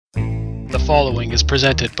following is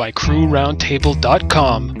presented by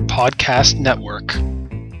CrewRoundtable.com Podcast Network.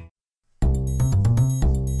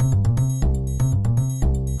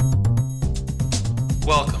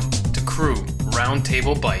 Welcome to Crew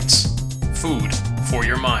Roundtable Bites. Food for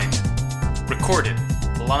your mind. Recorded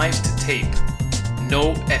live to tape.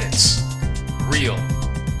 No edits. Real,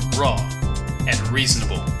 raw, and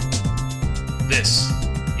reasonable. This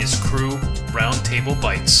is Crew Roundtable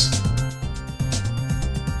Bites.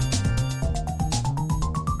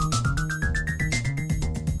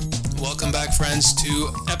 Welcome back, friends, to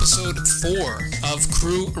episode 4 of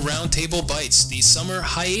Crew Roundtable Bites, the summer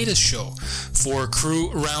hiatus show for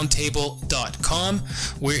CrewRoundtable.com.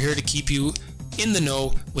 We're here to keep you in the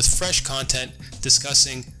know with fresh content,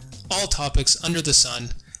 discussing all topics under the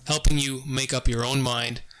sun, helping you make up your own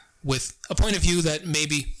mind with a point of view that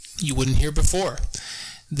maybe you wouldn't hear before.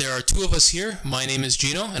 There are two of us here. My name is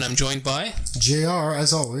Gino, and I'm joined by JR,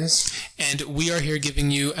 as always. And we are here giving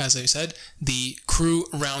you, as I said, the Crew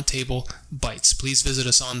Roundtable Bites. Please visit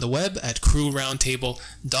us on the web at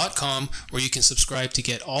crewroundtable.com, where you can subscribe to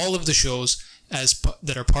get all of the shows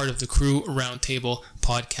that are part of the Crew Roundtable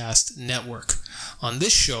Podcast Network. On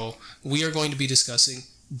this show, we are going to be discussing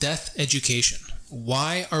death education.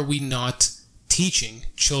 Why are we not teaching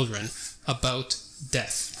children about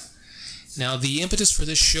death? Now, the impetus for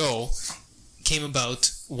this show came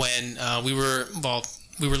about when we were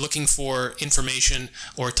looking for information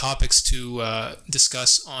or topics to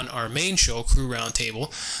discuss on our main show, Crew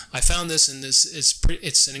Roundtable. I found this, and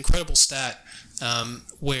it's an incredible stat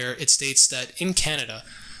where it states that in Canada,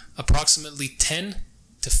 approximately 10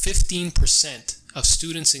 to 15% of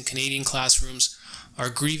students in Canadian classrooms are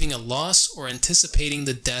grieving a loss or anticipating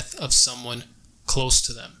the death of someone close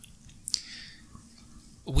to them.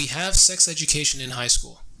 We have sex education in high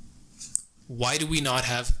school. Why do we not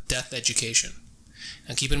have death education?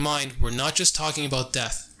 And keep in mind, we're not just talking about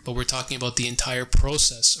death, but we're talking about the entire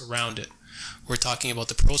process around it. We're talking about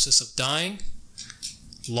the process of dying,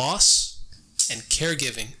 loss, and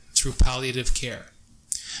caregiving through palliative care.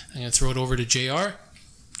 I'm going to throw it over to JR.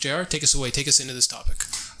 JR, take us away. Take us into this topic.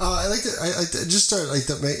 I like to just start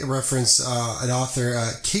to make a reference an author,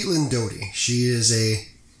 Caitlin Doty. She is a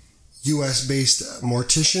US-based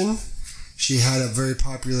mortician. She had a very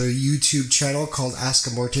popular YouTube channel called Ask a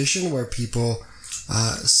Mortician, where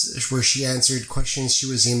where she answered questions she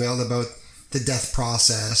was emailed about the death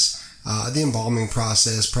process, the embalming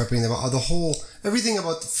process, prepping them, everything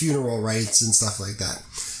about the funeral rites and stuff like that.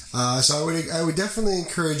 So I would definitely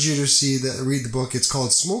encourage you to read the book. It's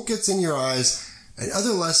called Smoke Gets in Your Eyes and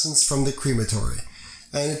Other Lessons from the Crematory.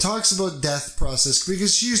 And it talks about death process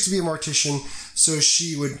because she used to be a mortician, so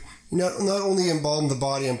she would not only embalm the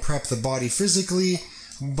body and prep the body physically,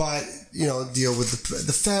 but deal with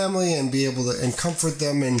the family and be able to and comfort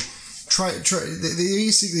them and they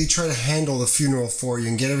basically try to handle the funeral for you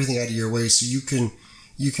and get everything out of your way so you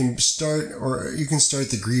can start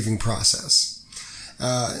the grieving process.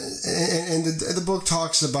 And the book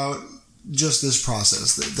talks about just this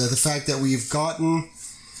process, the fact that we've gotten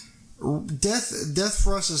death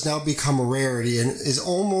for us has now become a rarity and is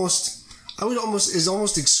almost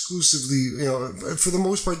exclusively, for the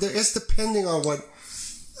most part, it's depending on what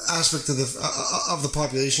aspect of the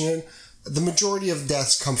population. The majority of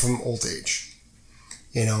deaths come from old age,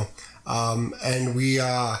 and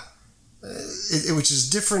which is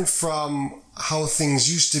different from how things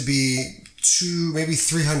used to be maybe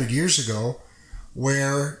 300 years ago,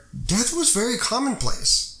 where death was very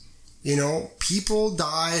commonplace. People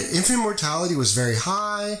died, infant mortality was very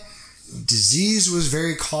high, disease was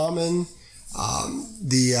very common.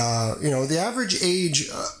 The average age,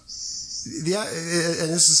 and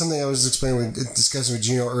this is something I was discussing with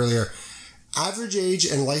Gino earlier. Average age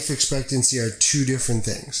and life expectancy are two different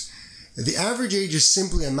things. The average age is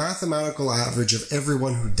simply a mathematical average of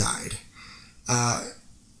everyone who died.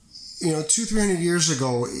 200-300 years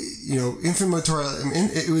ago, infant mortality,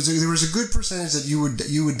 there was a good percentage that you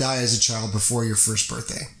would die as a child before your first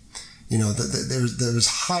birthday. There was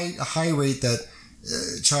a high rate that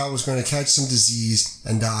a child was going to catch some disease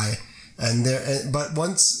and die, but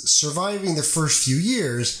once surviving the first few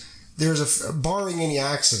years, barring any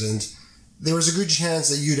accident, there was a good chance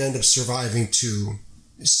that you'd end up surviving to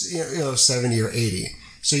 70 or 80.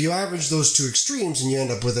 So you average those two extremes and you end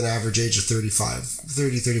up with an average age of 30,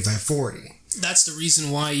 35, 40. That's the reason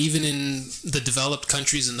why even in the developed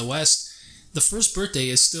countries in the West, the first birthday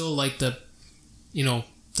is still like the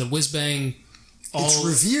whiz-bang, it's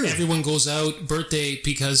revered. Everyone goes out birthday,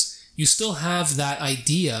 because you still have that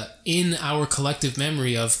idea in our collective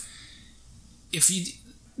memory of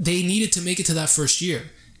they needed to make it to that first year.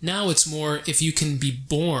 Now it's more if you can be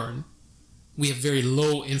born we have very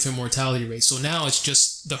low infant mortality rates. So now it's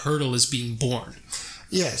just the hurdle is being born.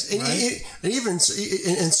 Yes, and, right?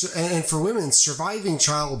 and for women, surviving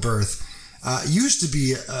childbirth used to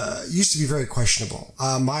be very questionable.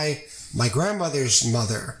 My grandmother's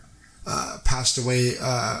mother passed away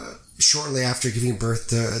shortly after giving birth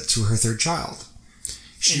to her third child.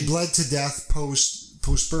 She bled to death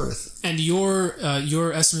post birth. And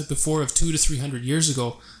your estimate before of 200 to 300 years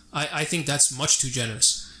ago, I think that's much too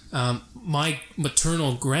generous. My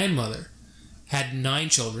maternal grandmother had 9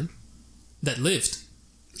 children that lived.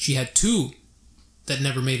 She had 2 that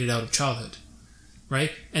never made it out of childhood,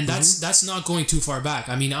 right? And that's not going too far back.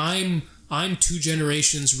 I mean, I'm 2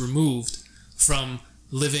 generations removed from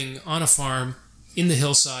living on a farm in the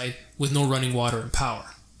hillside with no running water and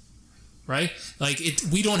power, right? Like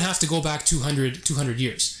we don't have to go back 200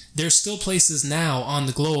 years. There's still places now on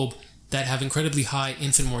the globe that have incredibly high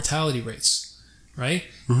infant mortality rates, right?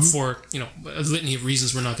 For, a litany of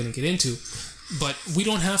reasons we're not going to get into. But we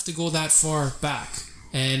don't have to go that far back.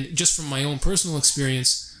 And just from my own personal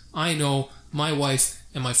experience, I know my wife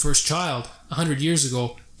and my first child 100 years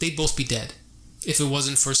ago, they'd both be dead if it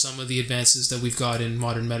wasn't for some of the advances that we've got in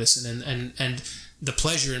modern medicine and the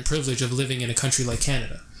pleasure and privilege of living in a country like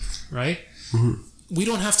Canada, right? We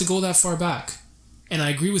don't have to go that far back. And I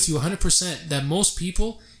agree with you 100% that most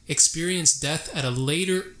people experience death at a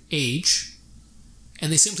later age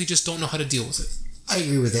and they simply just don't know how to deal with it. I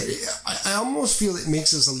agree with that. I almost feel it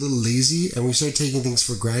makes us a little lazy and we start taking things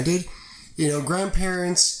for granted.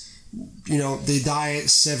 Grandparents, they die at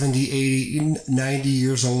 70, 80, 90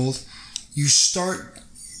 years old. You start,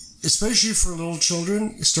 especially for little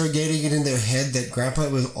children, you start getting it in their head that grandpa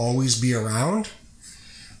will always be around.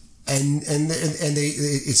 And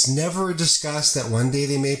it's never discussed that one day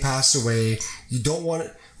they may pass away.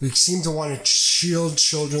 We seem to want to shield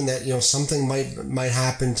children that, something might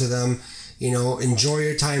happen to them. Enjoy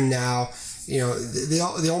your time now.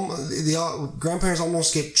 Grandparents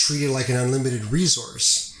almost get treated like an unlimited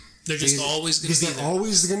resource. They're just always going to be there. They're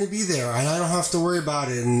always going to be there, and I don't have to worry about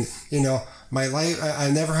it. And my life, I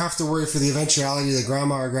never have to worry for the eventuality that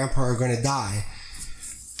grandma or grandpa are going to die.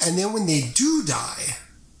 And then when they do die,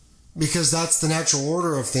 because that's the natural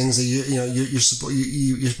order of things that you're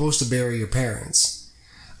supposed to bury your parents.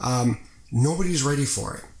 Nobody's ready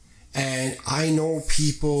for it. And I know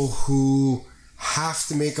people who have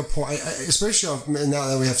to make a point, especially now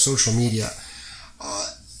that we have social media,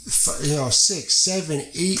 6, 7,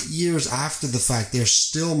 8 years after the fact, they're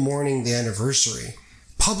still mourning the anniversary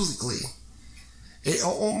publicly.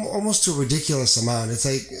 Almost to a ridiculous amount. It's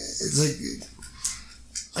like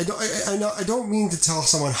I don't mean to tell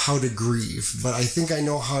someone how to grieve, but I think I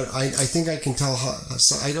know how. I think I can tell how.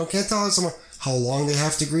 So can't tell someone how long they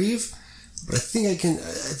have to grieve. But I think I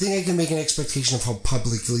can make an expectation of how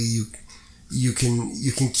publicly you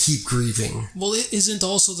can keep grieving. Well, it isn't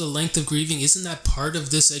also the length of grieving. Isn't that part of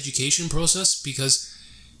this education process? Because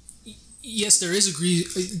yes, there is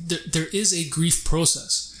a grief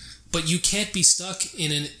process, but you can't be stuck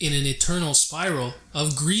in an eternal spiral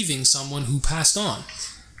of grieving someone who passed on.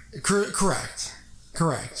 Correct.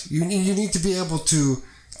 You need to be able to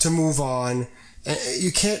move on.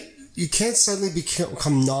 You can't suddenly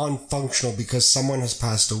become non-functional because someone has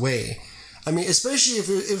passed away. I mean, especially if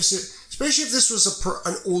this was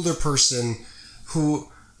an older person who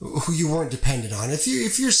you weren't dependent on. If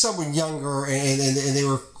you're someone younger and they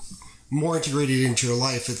were more integrated into your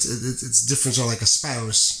life, it's different. So like a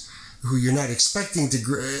spouse who you're not expecting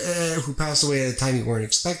who passed away at a time you weren't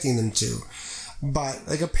expecting them to. But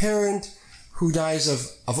like a parent who dies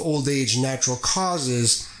of old age, natural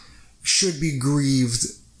causes, should be grieved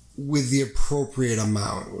with the appropriate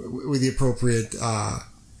amount, with the appropriate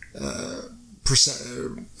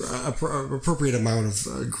appropriate amount of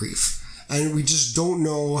grief. And we just don't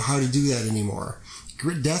know how to do that anymore.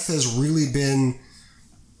 Death has really been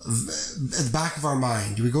at the back of our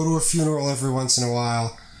mind. We go to a funeral every once in a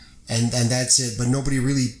while, and that's it. But nobody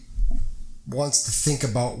really wants to think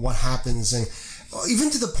about what happens, and even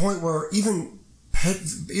to the point where even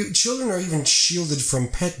children are even shielded from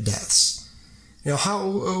pet deaths.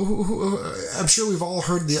 I'm sure we've all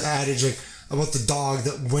heard the adage about the dog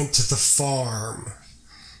that went to the farm.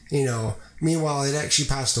 Meanwhile it actually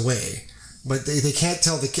passed away, but they can't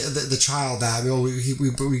tell the child that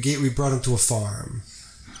we brought him to a farm.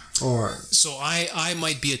 Or so I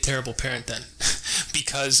might be a terrible parent then,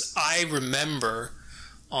 because I remember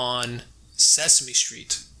on Sesame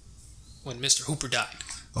Street when Mr. Hooper died.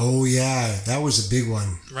 Oh yeah, that was a big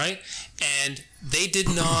one. Right? And they did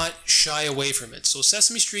not shy away from it. So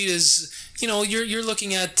Sesame Street is, you're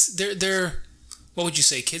looking at they're what would you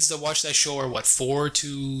say? Kids that watch that show are what, 4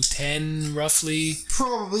 to 10 roughly?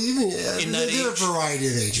 Probably even in that age. A variety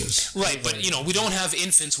of ages. Right, but we don't have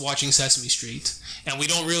infants watching Sesame Street, and we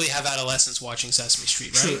don't really have adolescents watching Sesame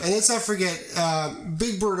Street, right? True, and let's not forget,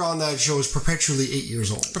 Big Bird on that show is perpetually 8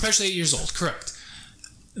 years old. Perpetually 8 years old, correct.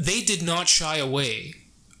 They did not shy away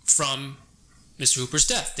from Mr. Hooper's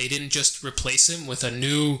death. They didn't just replace him with a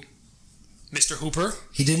new Mr. Hooper.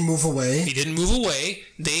 He didn't move away.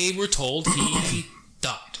 They were told he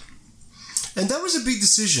died. And that was a big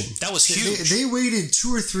decision. That was huge. They waited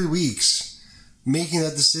 2 or 3 weeks making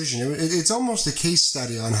that decision. It's almost a case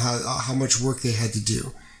study on how much work they had to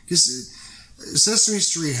do. Because Sesame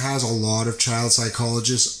Street has a lot of child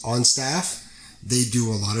psychologists on staff. They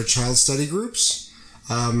do a lot of child study groups.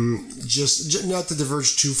 Just not to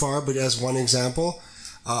diverge too far, but as one example,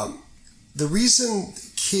 the reason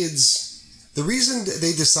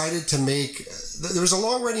they decided to make, there was a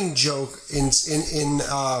long-running joke in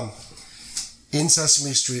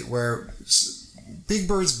Sesame Street where Big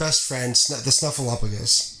Bird's best friend, the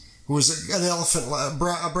Snuffleupagus, who was an elephant, a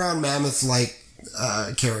brown mammoth-like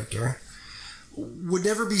character, would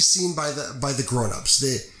never be seen by the grown-ups.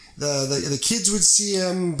 The kids would see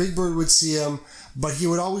him, Big Bird would see him, but he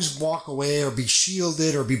would always walk away or be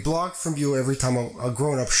shielded or be blocked from view every time a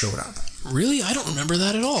grown-up showed up. Really? I don't remember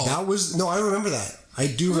that at all. I remember that. I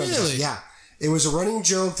do remember that. Yeah. It was a running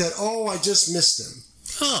joke that, I just missed him.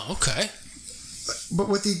 Oh, okay. But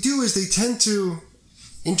what they do is they tend to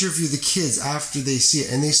interview the kids after they see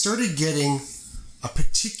it, and they started getting a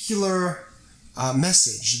particular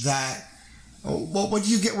message that, what do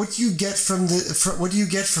you get from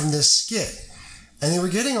this skit? And they were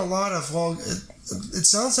getting a lot of, it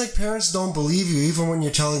sounds like parents don't believe you even when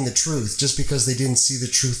you're telling the truth, just because they didn't see the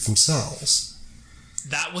truth themselves.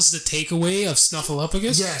 That was the takeaway of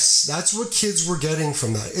Snuffleupagus? Yes, that's what kids were getting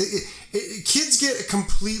from that. Kids get a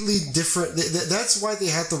completely different. That's why they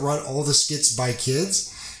had to run all the skits by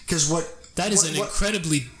kids, because that is an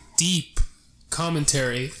incredibly deep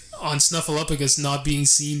commentary on Snuffleupagus not being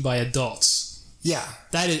seen by adults. Yeah,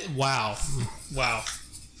 that is wow.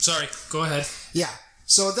 Sorry, go ahead. Yeah.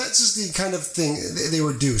 So that's just the kind of thing they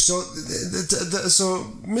would do. So, so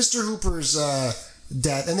Mr. Hooper's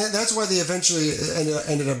death, and that's why they eventually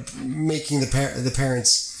ended up making the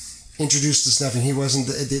parents introduced to Snuffy. He wasn't.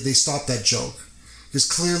 They stopped that joke because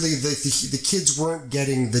clearly the kids weren't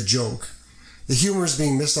getting the joke. The humor is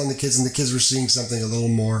being missed on the kids, and the kids were seeing something a little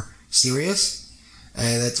more serious,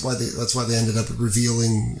 and that's why they ended up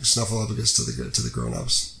revealing Snuffleupagus to the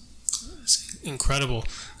grown-ups. It's incredible.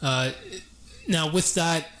 Now, with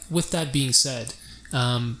that being said,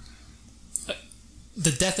 the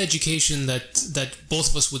death education that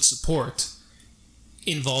both of us would support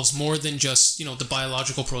involves more than just the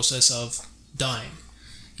biological process of dying.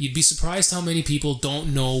 You'd be surprised how many people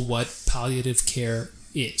don't know what palliative care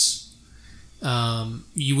is.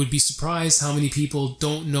 You would be surprised how many people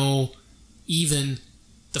don't know even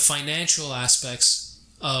the financial aspects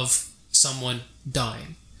of someone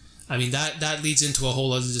dying. I mean, that leads into a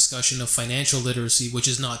whole other discussion of financial literacy, which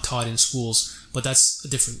is not taught in schools, but that's a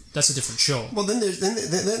different show. Well, then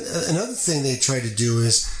another thing they try to do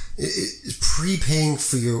is prepaying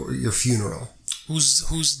for your funeral.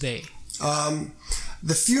 Who's they?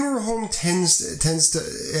 The funeral home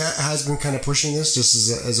has been kind of pushing this just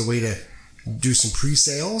as a way to do some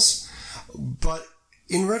pre-sales, but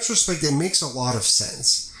in retrospect, it makes a lot of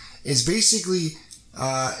sense. It's basically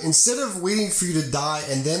instead of waiting for you to die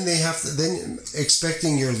and then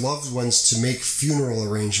expecting your loved ones to make funeral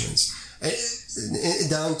arrangements,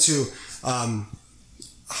 down to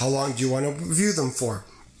how long do you want to view them for?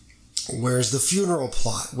 Where's the funeral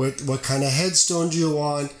plot? What kind of headstone do you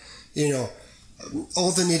want?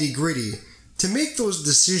 All the nitty gritty. To make those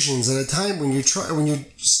decisions at a time when you're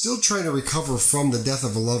still trying to recover from the death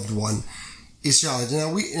of a loved one is challenging.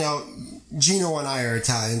 Now Gino and I are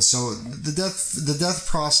Italian, so the death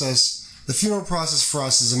process, the funeral process for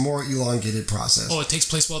us is a more elongated process. Oh, it takes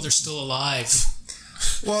place while they're still alive.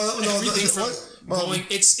 Well, no, it's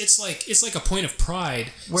like a point of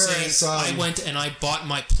pride. Whereas saying, I went and I bought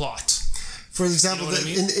my plot. For example,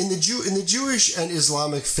 in the Jewish and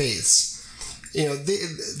Islamic faiths,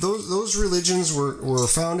 those religions were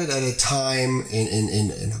founded at a time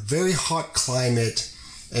in a very hot climate,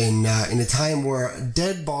 in a time where a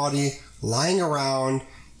dead body lying around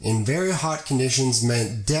in very hot conditions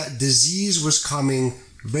meant disease was coming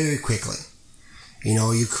very quickly.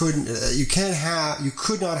 You could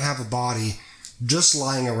not have a body just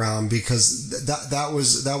lying around because that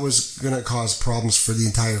was going to cause problems for the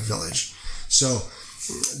entire village. So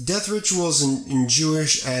death rituals in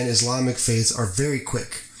Jewish and Islamic faiths are very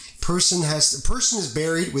quick. person is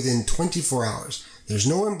buried within 24 hours. There's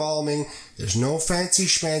no embalming. There's no fancy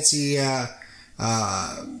schmancy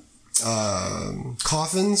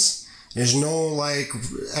coffins. There's no like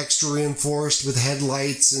extra reinforced with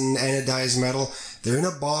headlights and anodized metal. They're in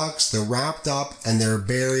a box. They're wrapped up and they're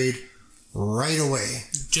buried right away.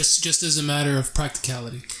 Just as a matter of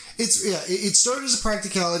practicality. It started as a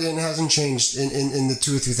practicality and hasn't changed in the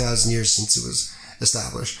 2,000 or 3,000 years since it was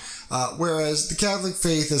established. Whereas the Catholic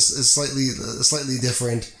faith is slightly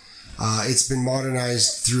different. It's been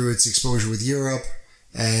modernized through its exposure with Europe,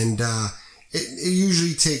 and it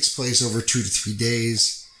usually takes place over 2 to 3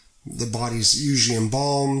 days. The body's usually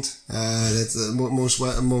embalmed. That's most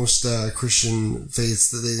Christian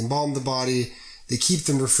faiths, that they embalm the body. They keep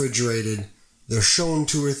them refrigerated. They're shown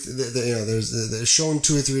they're shown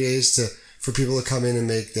 2 or 3 days for people to come in and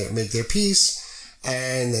make their peace,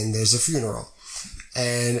 and then there's a funeral.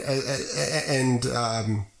 And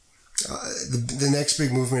the next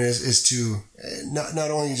big movement is to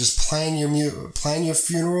not only just plan your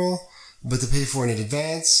funeral, but to pay for it in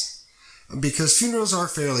advance, because funerals are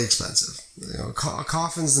fairly expensive.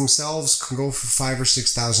 Coffins themselves can go for $5,000 or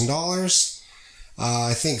 $6,000.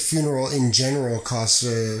 I think funeral in general costs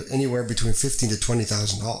anywhere between $15,000 to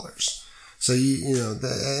 $20,000. So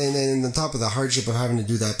and then on top of the hardship of having to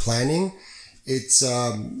do that planning, it's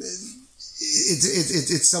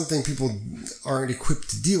something people aren't equipped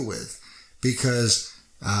to deal with, because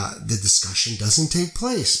the discussion doesn't take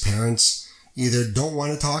place. Parents either don't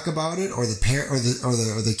want to talk about it, or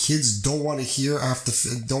the kids don't want to hear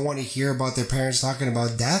about their parents talking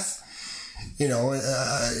about death.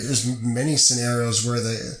 There's many scenarios where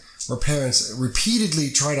parents repeatedly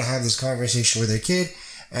try to have this conversation with their kid,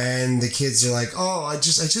 and the kids are like, "Oh, I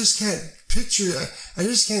just can't picture. I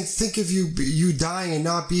just can't think of you dying and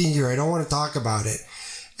not being here. I don't want to talk about it."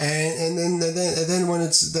 And then when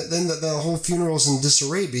the whole funeral's in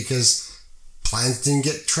disarray because plans didn't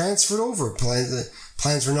get transferred over.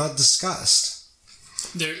 Plans were not discussed.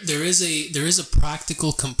 There is a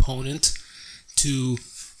practical component to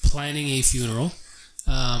planning a funeral.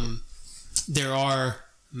 There are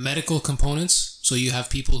medical components, so you have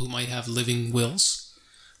people who might have living wills.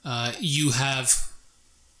 You have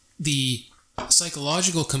the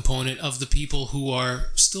psychological component of the people who are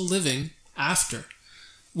still living after,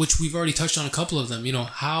 which we've already touched on a couple of them.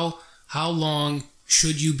 How long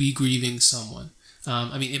should you be grieving someone?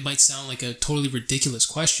 It might sound like a totally ridiculous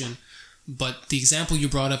question, but the example you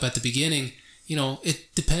brought up at the beginning,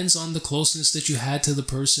 it depends on the closeness that you had to the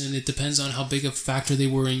person. It depends on how big a factor they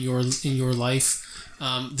were in your life.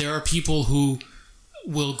 There are people who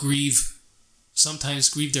will sometimes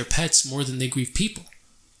grieve their pets more than they grieve people,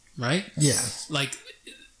 right? Yeah. Like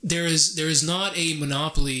there is not a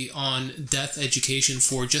monopoly on death education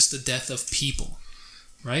for just the death of people,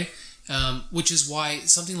 right? Which is why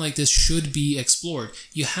something like this should be explored.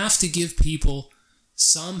 You have to give people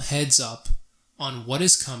some heads up on what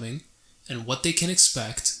is coming and what they can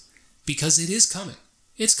expect, because it is coming.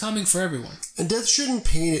 It's coming for everyone. And death shouldn't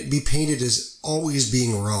be painted as always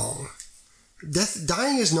being wrong.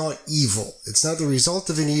 Dying is not evil. It's not the result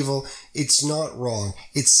of an evil. It's not wrong.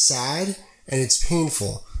 It's sad and it's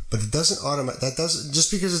painful, but it doesn't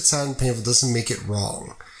just because it's sad and painful doesn't make it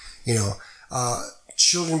wrong.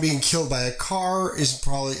 Children being killed by a car is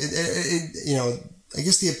probably, I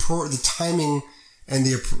guess the timing and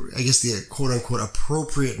the quote unquote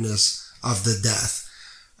appropriateness of the death.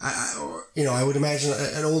 I would imagine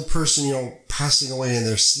an old person, passing away in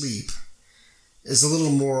their sleep is a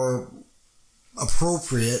little more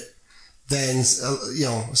appropriate than,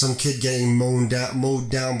 some kid getting mowed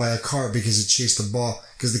down by a car because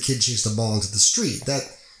the kid chased a ball into the street.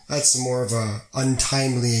 That's more of a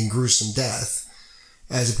untimely and gruesome death,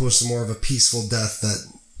 as opposed to more of a peaceful death that,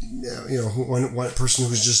 one person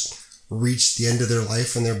who's just reached the end of their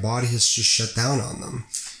life and their body has just shut down on them.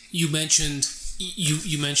 You mentioned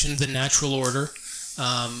the natural order.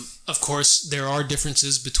 Of course, there are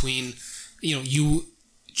differences between,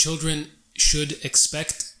 children should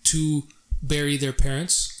expect to bury their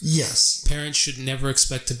parents. Yes. Parents should never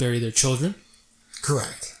expect to bury their children.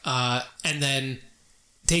 Correct. And then,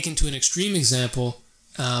 taken to an extreme example,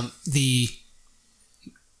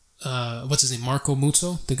 what's his name? Marco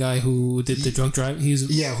Muzzo, the guy who did the drunk driving.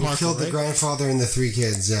 Who killed the grandfather and the 3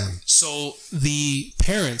 kids. Yeah. So the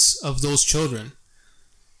parents of those children,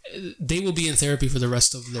 they will be in therapy for the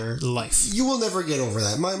rest of their life. You will never get over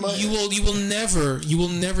that. You will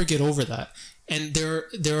never get over that. And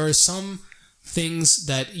there are some things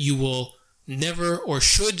that you will never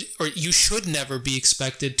you should never be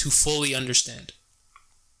expected to fully understand.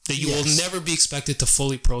 That you will never be expected to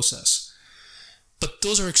fully process. But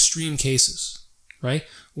those are extreme cases, right?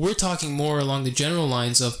 We're talking more along the general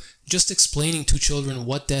lines of just explaining to children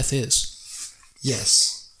what death is.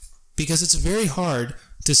 Yes. Because it's very hard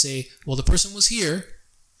to say, well, the person was here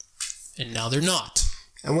and now they're not.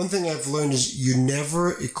 And one thing I've learned is you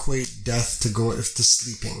never equate death to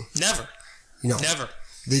sleeping. Never. No. Never.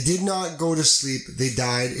 They did not go to sleep. They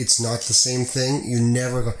died. It's not the same thing. You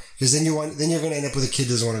never go, because then you're going to end up with a kid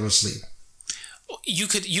who doesn't want to go to sleep. You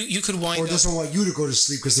could wind up, or doesn't want you to go to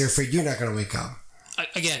sleep because they're afraid you're not going to wake up.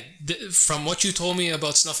 Again, from what you told me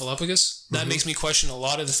about Snuffleupagus, that makes me question a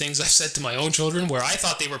lot of the things I've said to my own children, where I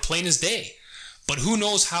thought they were plain as day. But who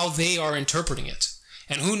knows how they are interpreting it?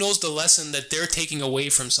 And who knows the lesson that they're taking away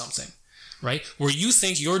from something, right? Where you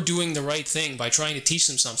think you're doing the right thing by trying to teach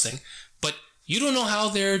them something, but you don't know how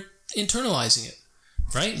they're internalizing it,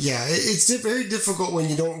 right? Yeah, it's very difficult when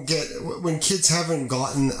when kids haven't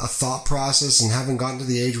gotten a thought process and haven't gotten to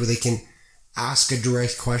the age where they can ask a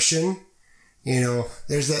direct question.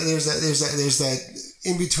 There's that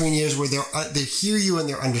in between years where they hear you and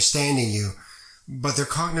they're understanding you, but their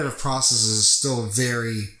cognitive process is still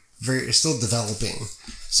it's still developing.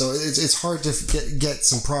 So it's hard to get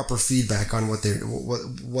some proper feedback on what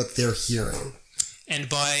they're hearing.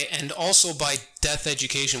 And also by death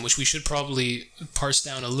education, which we should probably parse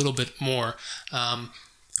down a little bit more,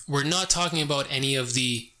 we're not talking about any of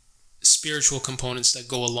the spiritual components that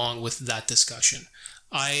go along with that discussion.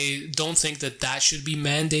 I don't think that should be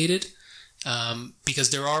mandated,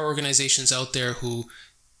 because there are organizations out there who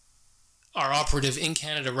are operative in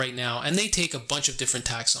Canada right now, and they take a bunch of different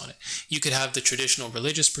tacks on it. You could have the traditional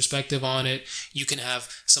religious perspective on it. You can have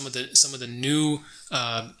some of the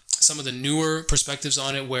newer perspectives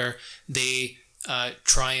on it, where they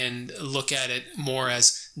try and look at it more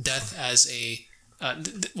as death as they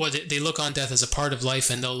look on death as a part of life,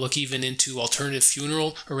 and they'll look even into alternative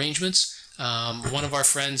funeral arrangements. One of our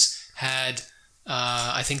friends had,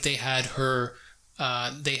 I think they had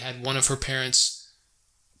one of her parents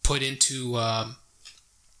put into, had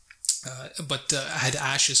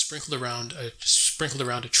ashes sprinkled around a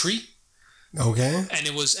tree. Okay. And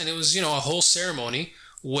it was a whole ceremony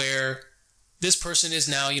where this person is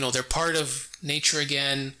now, they're part of nature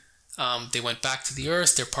again. They went back to the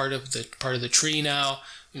earth. They're part of the tree now.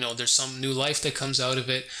 There's some new life that comes out of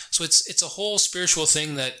it. So it's a whole spiritual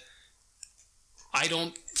thing that I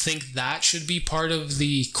don't think that should be part of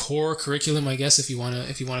the core curriculum, I guess, if you want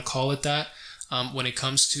to call it that. When it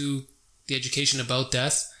comes to the education about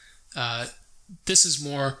death, this is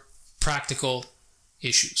more practical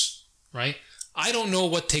issues, right? I don't know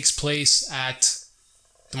what takes place at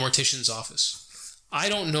the mortician's office. I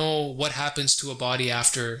don't know what happens to a body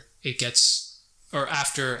after it gets, or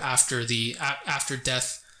after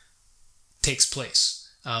death takes place.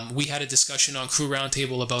 We had a discussion on Crew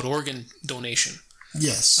Roundtable about organ donation.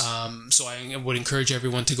 Yes. So I would encourage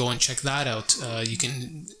everyone to go and check that out. You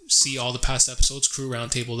can see all the past episodes,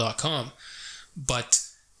 crewroundtable.com. But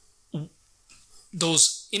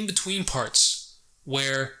those in-between parts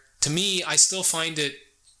where, to me, I still find it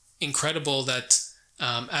incredible that,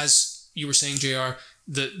 as you were saying, JR,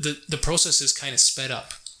 the process is kind of sped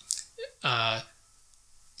up,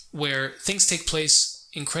 where things take place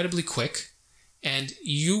incredibly quick, and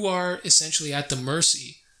you are essentially at the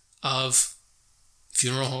mercy of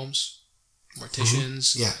funeral homes,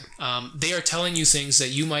 morticians. Yeah. They are telling you things that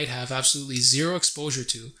you might have absolutely zero exposure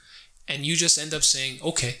to, and you just end up saying,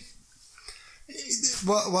 okay.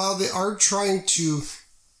 While they are trying to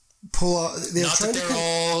pull out,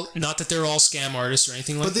 not that they're all scam artists or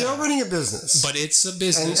anything like that. But they are running a business. But it's a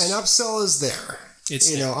business. And upsell is there.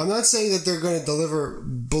 It's I'm not saying that they're going to deliver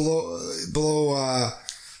below a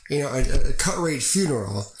cut rate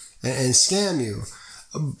funeral and scam you.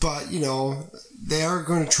 But, they are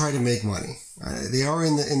going to try to make money. They are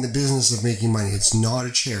in the business of making money. It's not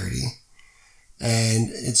a charity. And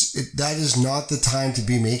that is not the time to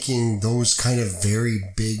be making those kind of very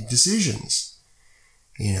big decisions.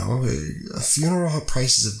 Funeral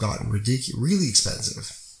prices have gotten really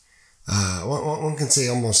expensive. One can say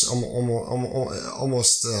almost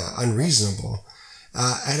unreasonable.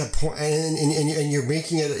 At a point, and you're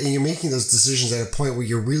making those decisions at a point where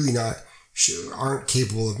you're really aren't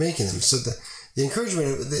capable of making them. So the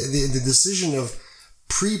encouragement, the decision of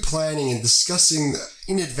pre-planning and discussing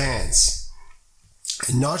in advance,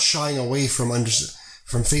 and not shying away from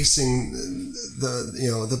facing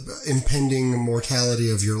the impending mortality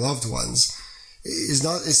of your loved ones, is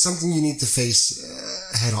something you need to face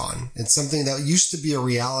head on. It's something that used to be a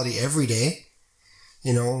reality every day.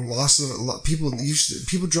 People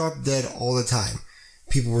drop dead all the time.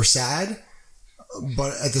 People were sad.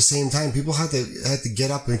 But at the same time, people had to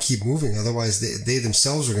get up and keep moving. Otherwise, they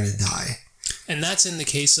themselves are going to die. And that's in the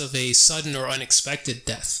case of a sudden or unexpected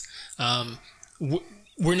death.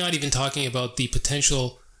 We're not even talking about the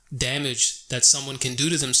potential damage that someone can do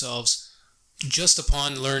to themselves just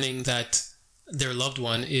upon learning that their loved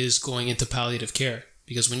one is going into palliative care.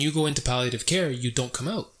 Because when you go into palliative care, you don't come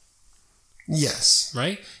out. Yes.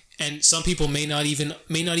 Right? And some people may not even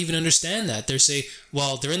understand that. They say,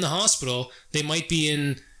 well, they're in the hospital. They might be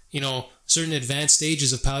in, certain advanced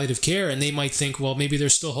stages of palliative care, and they might think, well, maybe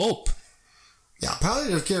there's still hope. Yeah,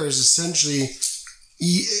 palliative care is essentially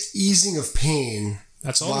easing of pain.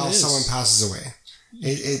 That's all while it is. Someone passes away.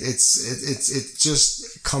 It's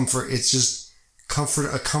just comfort. It's just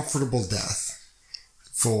a comfortable death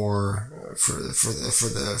for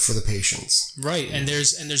the patients. Right, and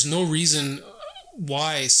there's no reason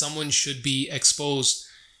why someone should be exposed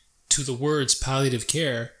to the words palliative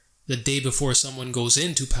care the day before someone goes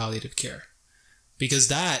into palliative care, because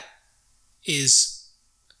that is,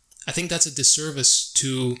 I think that's a disservice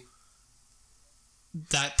to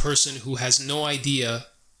that person who has no idea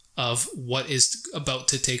of what is about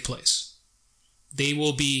to take place. They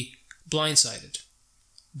will be blindsided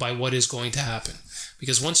by what is going to happen,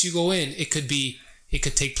 because once you go in, it could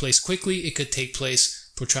take place quickly, it could take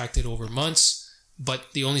place protracted over months,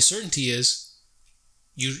 but the only certainty is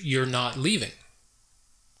you're not leaving.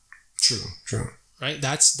 True. Right?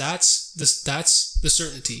 That's the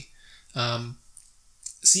certainty.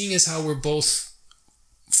 Seeing as how we're both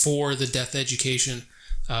for the death education,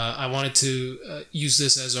 I wanted to use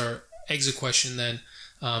this as our exit question then.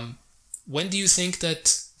 When do you think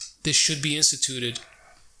that this should be instituted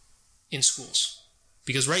in schools?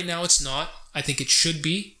 Because right now it's not. I think it should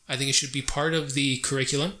be. I think it should be part of the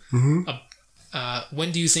curriculum. Mm-hmm.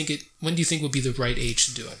 When do you think would be the right age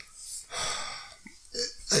to do it?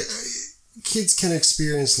 Kids can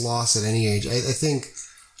experience loss at any age. I think,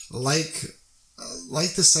 like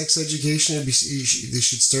the sex education, they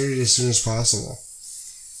should start it as soon as possible.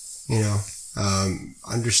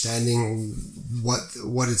 Understanding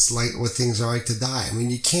what it's like, what things are like to die. I mean,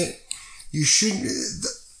 you shouldn't.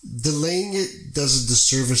 Delaying it does a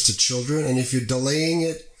disservice to children, and if you're delaying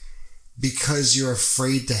it because you're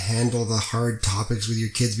afraid to handle the hard topics with your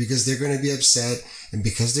kids, because they're going to be upset, and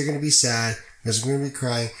because they're going to be sad, because they're going to be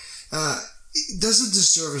crying, it does a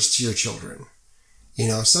disservice to your children.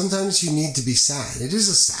 Sometimes you need to be sad. It is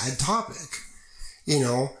a sad topic.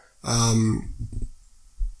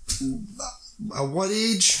 At what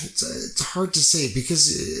age? It's hard to say,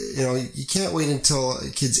 because you can't wait until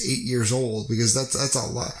a kid's 8 years old, because that's a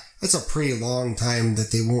lot. That's a pretty long time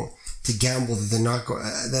that they won't to gamble that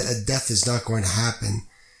that a death is not going to happen,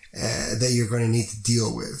 that you're going to need to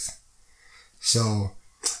deal with. So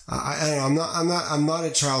I'm not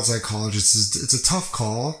a child psychologist. It's a tough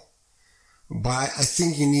call, but I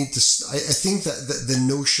think you need to. I think that the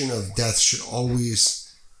notion of death should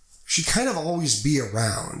kind of always be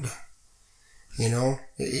around.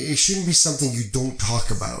 It shouldn't be something you don't talk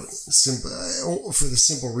about, for the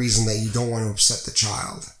simple reason that you don't want to upset the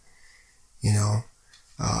child.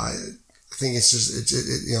 I think it's just,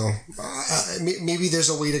 maybe there's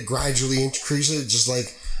a way to gradually increase it, just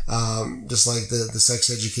like the sex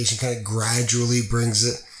education kind of gradually brings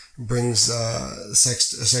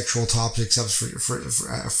sexual topics up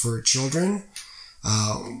for children.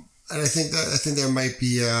 And I think there might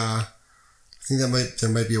be there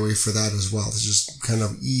might be a way for that as well, to just kind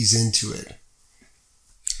of ease into it.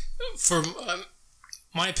 For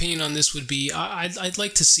my opinion on this would be, I'd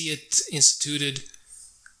like to see it instituted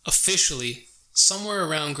officially somewhere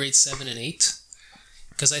around grade 7 and 8,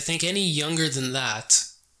 because I think any younger than that,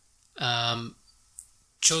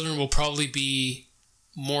 children will probably be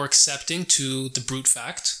more accepting to the brute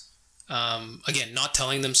fact. Again, not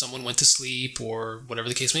telling them someone went to sleep or whatever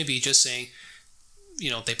the case may be, just saying,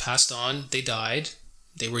 they passed on, they died,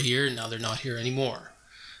 they were here, and now they're not here anymore.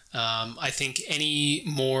 I think any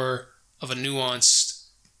more of a nuanced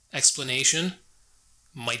explanation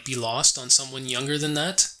might be lost on someone younger than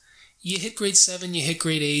that. You hit grade 7, you hit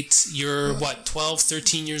grade 8, you're 12,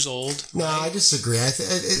 13 years old. No, right? I disagree.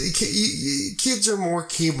 Kids are more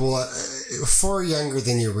capable, far younger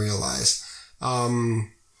than you realize.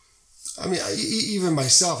 Even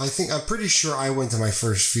myself, I'm pretty sure I went to my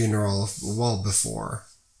first funeral well before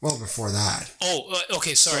that. Oh,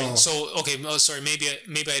 okay, sorry. Sorry, maybe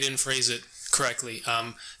I didn't phrase it correctly.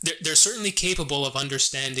 They're certainly capable of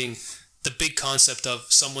understanding the big concept of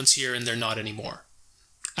someone's here and they're not anymore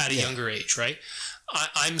at a younger age, right?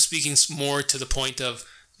 I'm speaking more to the point of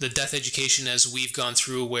the death education as we've gone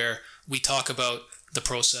through, where we talk about the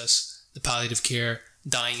process, the palliative care,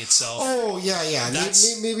 dying itself. Oh yeah.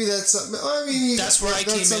 Maybe that's. I mean, that's where I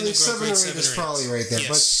came in. 7 or 8 is probably right there.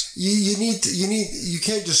 Yes. But you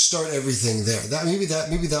can't just start everything there. Maybe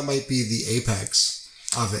that might be the apex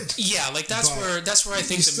of it. Yeah, like that's where I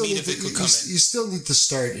think the meat of it could come in. You still need to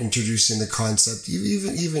start introducing the concept,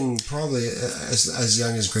 even probably as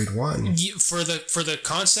young as grade 1. For the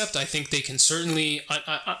concept, I think they can certainly.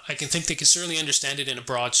 I can think they can certainly understand it in a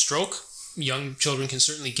broad stroke. Young children can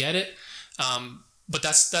certainly get it. But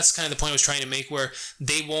that's kind of the point I was trying to make, where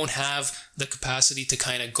they won't have the capacity to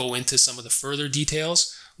kind of go into some of the further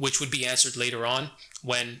details, which would be answered later on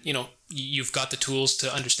when, you've got the tools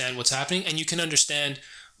to understand what's happening and you can understand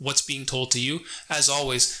what's being told to you. As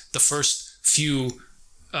always, the first few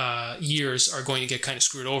years are going to get kind of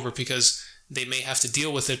screwed over because they may have to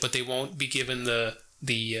deal with it, but they won't be given the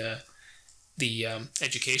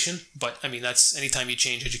education. But I mean, that's anytime you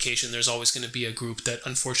change education, there's always going to be a group that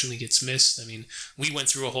unfortunately gets missed. I mean, we went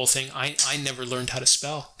through a whole thing. I never learned how to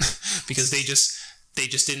spell because they just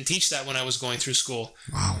didn't teach that when I was going through school.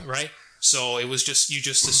 Wow. Right? So it was just, you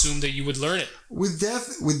just assumed that you would learn it. With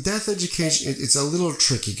deaf education, it's a little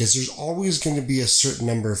tricky because there's always going to be a certain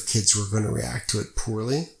number of kids who are going to react to it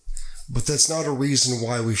poorly, but that's not a reason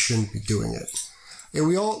why we shouldn't be doing it. And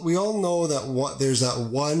we all know that there's that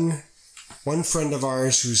one friend of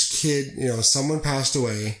ours whose kid, someone passed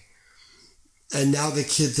away, and now the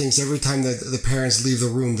kid thinks every time that the parents leave the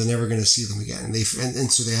room, they're never going to see them again,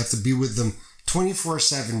 and so they have to be with them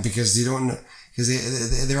 24/7 because they don't. Because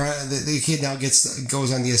the kid now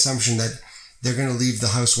goes on the assumption that they're going to leave the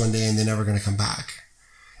house one day and they're never going to come back.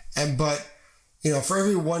 But for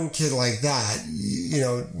every one kid like that,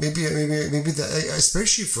 maybe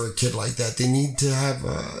especially for a kid like that, they need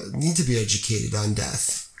to be educated on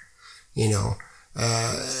death. And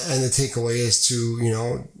the takeaway is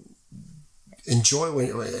to enjoy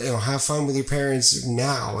have fun with your parents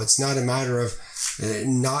now. It's not a matter of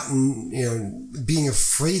not being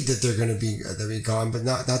afraid that they're going to be gone, but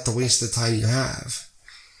not to waste the time you have.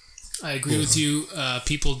 I agree with you.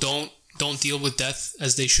 People don't deal with death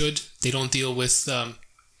as they should. They don't deal with. I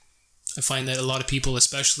find that a lot of people,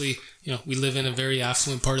 especially we live in a very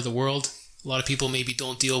affluent part of the world. A lot of people maybe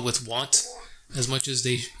don't deal with want as much as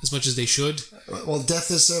they should. Well,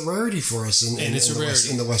 death is a rarity for us in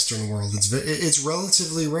the Western world. It's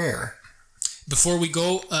relatively rare. Before we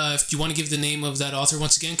go, do you want to give the name of that author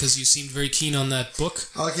once again? Because you seemed very keen on that book.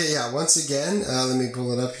 Okay, yeah. Once again, let me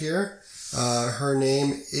pull it up here. Her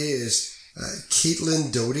name is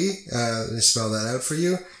Caitlin Doughty. Let me spell that out for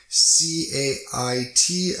you. Caitlin,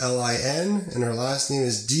 and her last name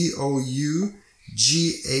is Doughty.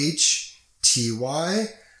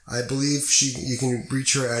 I believe you can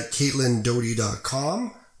reach her at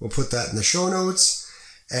CaitlinDoughty.com. We'll put that in the show notes.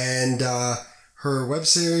 And her web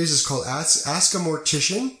series is called Ask a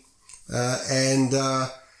Mortician. And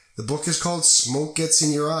the book is called Smoke Gets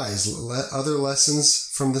in Your Eyes. Other lessons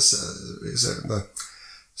from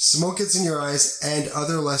Smoke Gets in Your Eyes and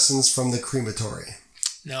Other Lessons from the Crematory.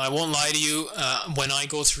 Now, I won't lie to you. When I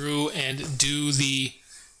go through and do the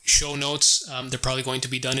show notes, they're probably going to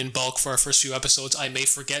be done in bulk for our first few episodes. I may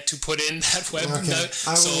forget to put in that web. Okay.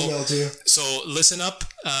 I will email to you. So listen up.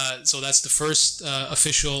 So that's the first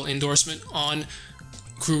official endorsement on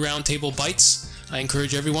Crew Roundtable Bites. I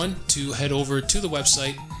encourage everyone to head over to the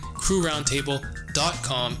website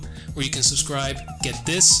crewroundtable.com, where you can subscribe, get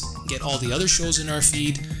this, get all the other shows in our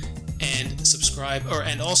feed, and subscribe,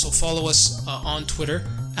 and also follow us on Twitter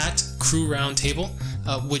at Crew Roundtable,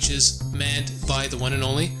 which is manned by the one and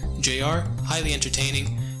only JR. Highly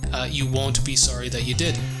entertaining. You won't be sorry that you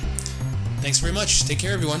did. Thanks very much. Take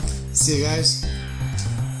care, everyone. See you guys.